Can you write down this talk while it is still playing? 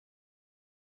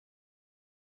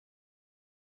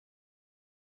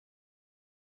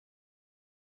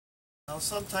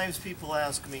Sometimes people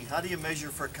ask me, how do you measure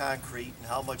for concrete and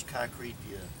how much concrete do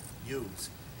you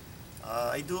use?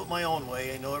 I do it my own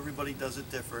way. I know everybody does it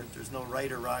different. There's no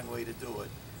right or wrong way to do it.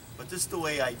 But this is the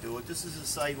way I do it. This is a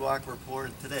sidewalk we're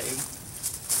pouring today.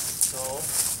 So,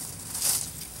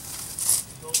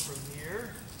 go from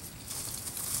here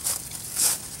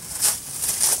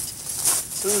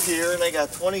to here, and I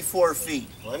got 24 feet.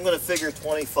 Well, I'm going to figure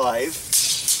 25.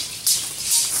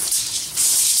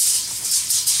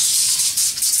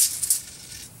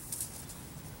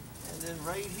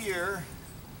 Right here,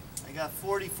 I got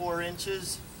 44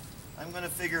 inches. I'm going to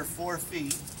figure 4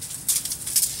 feet.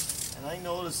 And I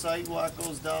know the sidewalk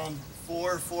goes down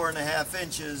 4.5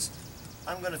 inches.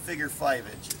 I'm going to figure 5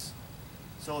 inches.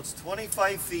 So it's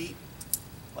 25 feet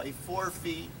by 4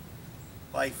 feet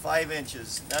by 5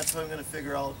 inches. That's what I'm going to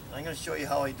figure out. I'm going to show you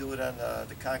how I do it on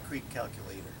the concrete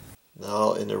calculator.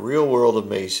 Now, in the real world of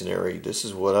masonry, this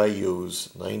is what I use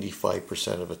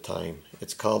 95% of the time.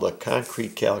 It's called a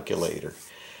concrete calculator.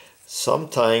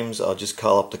 Sometimes I'll just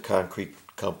call up the concrete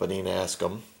company and ask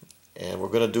them, and we're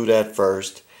going to do that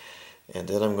first, and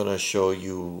then I'm going to show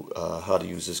you how to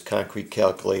use this concrete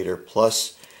calculator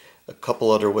plus a couple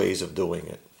other ways of doing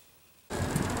it.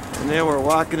 And then we're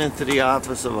walking into the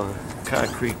office of a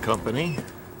concrete company.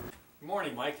 Good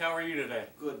morning, Mike. How are you today?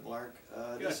 Good, Mark.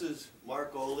 This is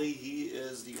Mark Oley. He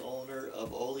is the owner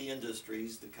of Oley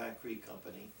Industries, the concrete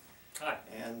company. Hi.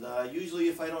 And usually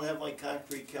if I don't have my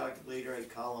concrete calculator, I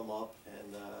call him up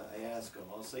and I ask him.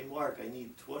 I'll say, Mark, I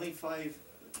need 25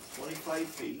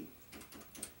 feet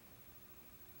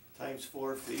times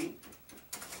 4 feet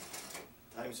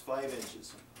times 5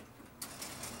 inches.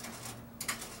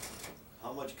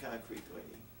 How much concrete do I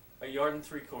need? 1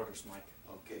 3/4 yards, Mike.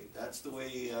 Okay, that's the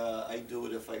way I do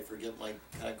it if I forget my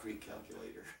concrete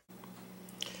calculator.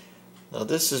 Now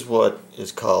this is what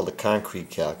is called a concrete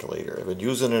calculator. I've been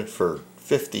using it for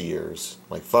 50 years.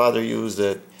 My father used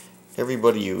it.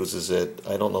 Everybody uses it.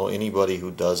 I don't know anybody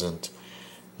who doesn't.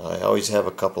 I always have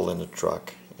a couple in the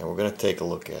truck, and we're going to take a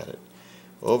look at it.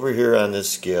 Over here on this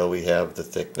scale we have the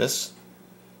thickness,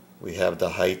 we have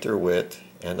the height or width,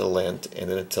 and the length, and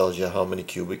then it tells you how many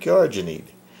cubic yards you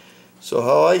need. So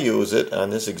how I use it on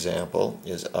this example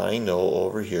is I know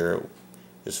over here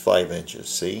is 5 inches.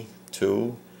 See?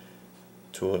 2,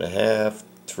 2.5,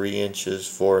 3 inches,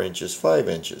 4 inches, 5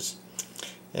 inches.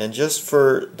 And just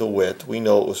for the width, we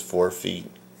know it was 4 feet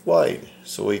wide.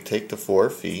 So we take the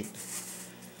 4 feet,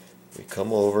 we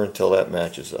come over until that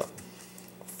matches up.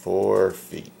 4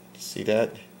 feet. See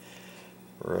that?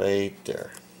 Right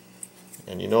there.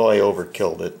 And you know I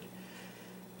overkilled it.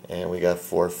 And we got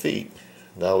 4 feet.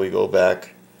 Now we go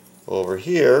back over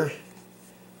here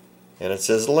and it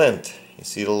says length. You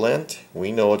see the length?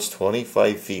 We know it's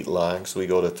 25 feet long, so we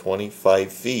go to 25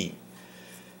 feet.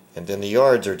 And then the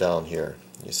yards are down here.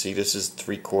 You see this is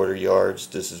 3/4 yards,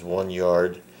 this is 1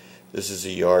 yard, this is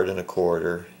 1.25 yards,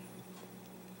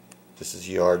 this is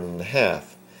 1.5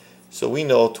 yards. So we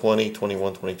know 20,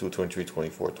 21, 22, 23,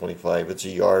 24, 25, it's a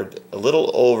yard, a little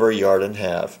over 1.5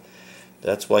 yards.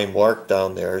 That's why Mark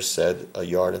down there said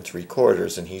 1 3/4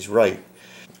 yards, and he's right.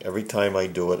 Every time I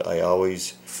do it, I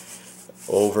always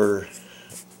over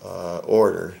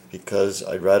order because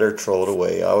I'd rather throw it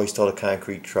away. I always tell the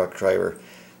concrete truck driver,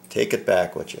 take it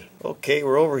back with you. Okay,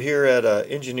 we're over here at an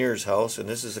engineer's house, and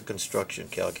this is a construction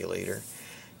calculator.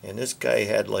 And this guy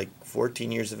had like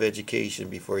 14 years of education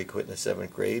before he quit in the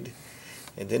 7th grade,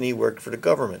 and then he worked for the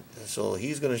government. So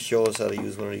he's going to show us how to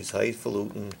use one of these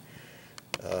highfalutin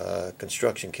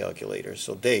construction calculators.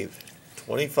 So Dave,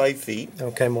 25 feet.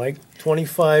 Okay, Mike.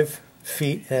 25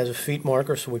 feet has a feet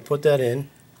marker, so we put that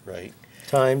in. Right.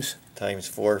 Times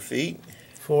 4 feet.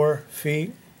 4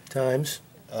 feet times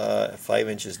 5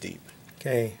 inches deep.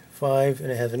 Okay, 5,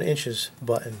 and it has an inches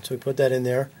button, so we put that in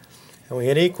there, and we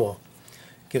hit equal.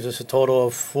 Gives us a total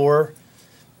of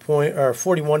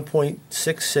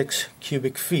 41.66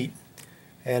 cubic feet,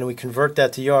 and we convert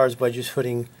that to yards by just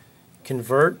putting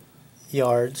convert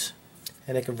yards,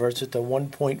 and it converts it to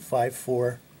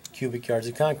 1.54 cubic yards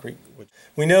of concrete.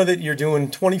 We know that you're doing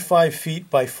 25 feet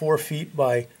by 4 feet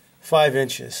by 5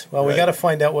 inches. Well, we got to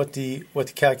find out what the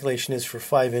calculation is for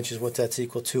 5 inches, what that's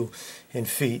equal to in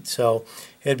feet. So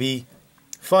it'd be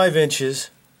 5 inches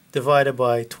divided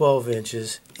by 12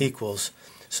 inches equals.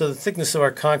 So the thickness of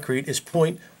our concrete is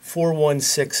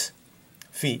 0.416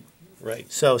 feet.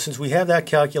 Right. So since we have that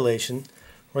calculation,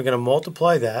 we're going to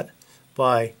multiply that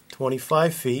by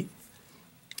 25 feet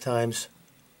times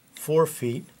 4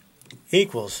 feet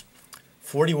equals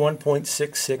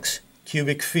 41.66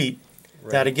 cubic feet.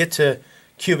 Right. Now to get to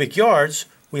cubic yards,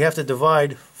 we have to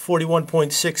divide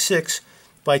 41.66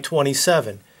 by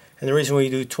 27. And the reason we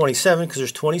do 27, because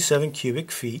there's 27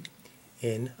 cubic feet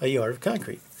in a yard of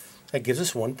concrete. That gives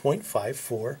us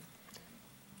 1.54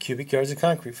 cubic yards of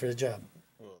concrete for the job.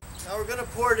 Now we're going to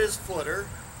pour this footer,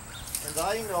 and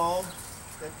I know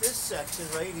that this section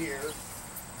right here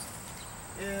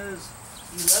is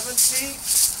 11 feet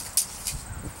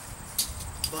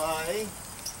by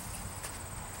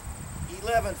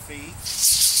 11 feet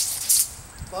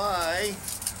by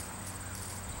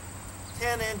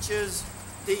 10 inches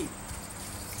deep.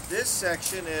 This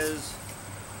section is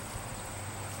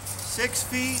 6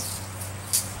 feet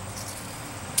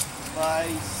by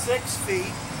 6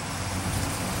 feet,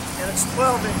 and it's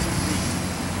 12 inches deep.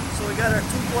 So we got our 2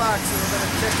 blocks, and we're going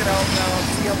to check it out now and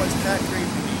see how much concrete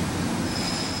we need.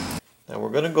 Now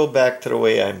we're going to go back to the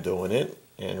way I'm doing it,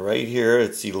 and right here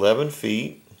it's 11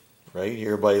 feet, right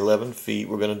here by 11 feet.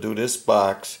 We're going to do this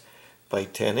box by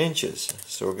 10 inches.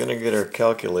 So we're going to get our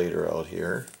calculator out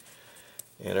here,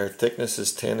 and our thickness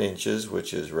is 10 inches,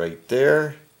 which is right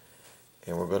there,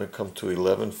 and we're going to come to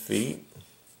 11 feet,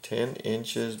 10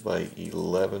 inches by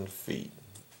 11 feet,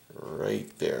 right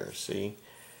there. See,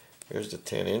 here's the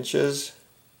 10 inches,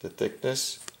 the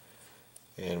thickness,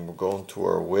 and we're going to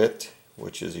our width,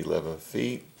 which is 11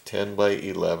 feet, 10 by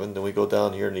 11. Then we go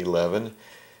down here in 11,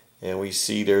 and we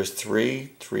see there's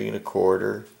 3, 3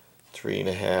 1/4, 3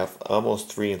 1/2,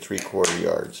 almost 3 3/4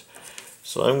 yards.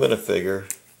 So I'm going to figure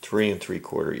 3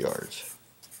 3/4 yards.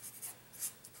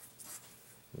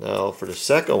 Now for the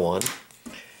second one,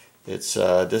 it's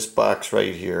this box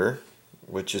right here,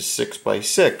 which is 6 by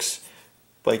 6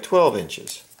 by 12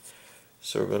 inches.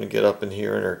 So we're going to get up in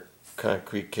here in our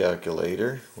concrete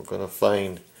calculator. We're going to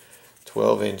find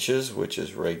 12 inches, which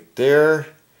is right there,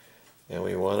 and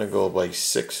we want to go by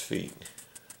 6 feet.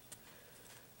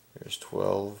 There's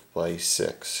 12 by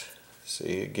 6.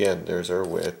 See, again, there's our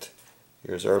width,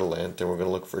 here's our length, and we're going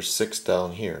to look for 6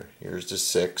 down here. Here's the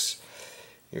 6.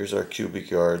 Here's our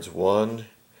cubic yards, 1,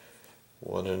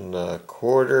 1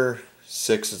 1/4,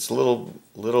 6. It's a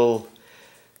little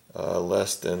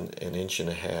less than 1.5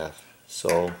 inches.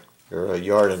 So, or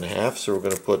 1.5 yards. So we're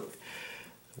going to put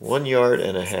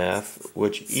 1.5 yards,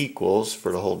 which equals,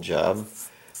 for the whole job,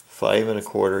 5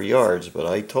 1/4 yards. But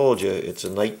I told you, it's a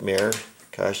nightmare.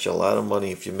 Costs you a lot of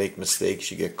money. If you make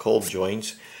mistakes, you get cold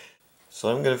joints. So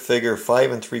I'm going to figure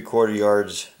 5 3/4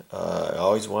 yards. I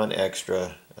always want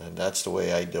extra, and that's the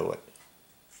way I do it.